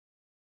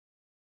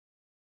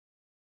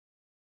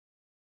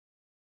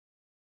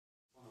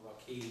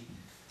key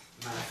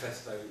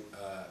manifesto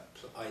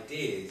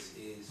ideas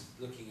is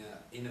looking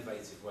at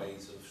innovative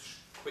ways of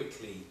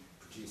quickly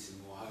producing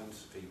more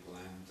homes for people,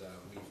 and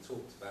we've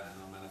talked about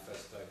in our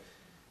manifesto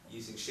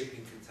using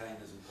shipping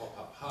containers and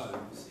pop-up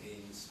homes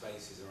in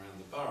spaces around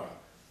the borough,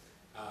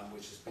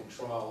 which has been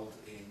trialled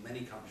in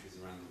many countries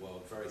around the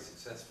world very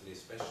successfully,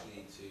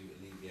 especially to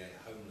alleviate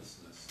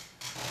homelessness.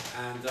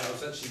 And I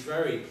was actually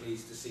very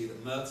pleased to see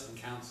that Merton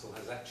Council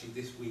has actually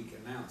this week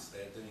announced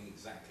they're doing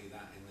exactly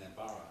that in their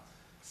borough.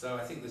 So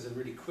I think there's a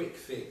really quick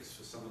fix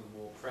for some of the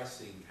more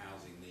pressing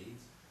housing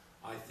needs.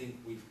 I think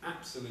we've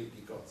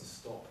absolutely got to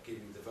stop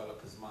giving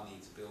developers money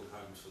to build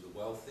homes for the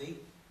wealthy.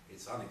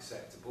 It's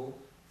unacceptable.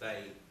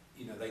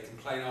 They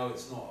complain, oh,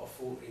 it's not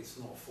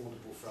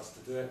affordable for us to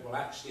do it. Well,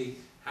 actually,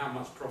 how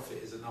much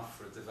profit is enough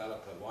for a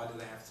developer? Why do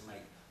they have to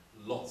make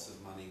lots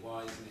of money?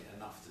 Why isn't it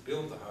enough to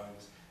build the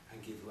homes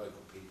and give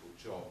local people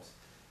jobs?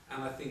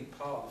 And I think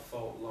part of the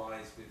fault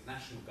lies with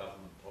national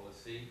government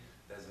policy.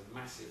 There's a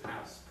massive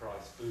house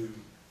price boom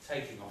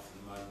taking off at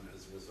the moment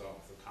as a result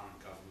of the current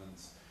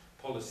government's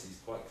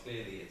policies. Quite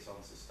clearly, it's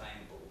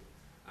unsustainable.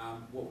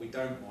 What we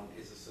don't want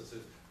is a sort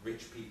of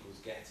rich people's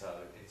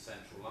ghetto in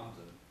central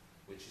London,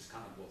 which is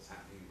kind of what's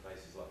happening in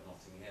places like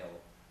Notting Hill.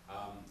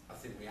 I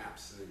think we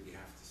absolutely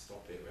have to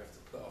stop it. We have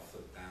to put our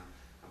foot down,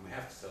 and we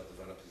have to tell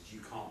developers, you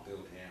can't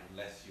build here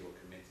unless you're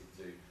committed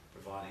to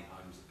providing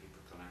homes that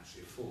people can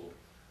actually afford.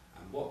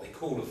 And what they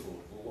call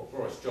affordable, what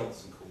Boris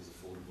Johnson calls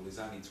affordable, is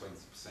only 20%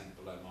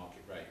 below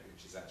market rate,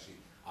 which is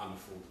actually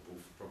unaffordable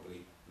for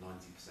probably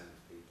 90%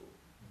 of people.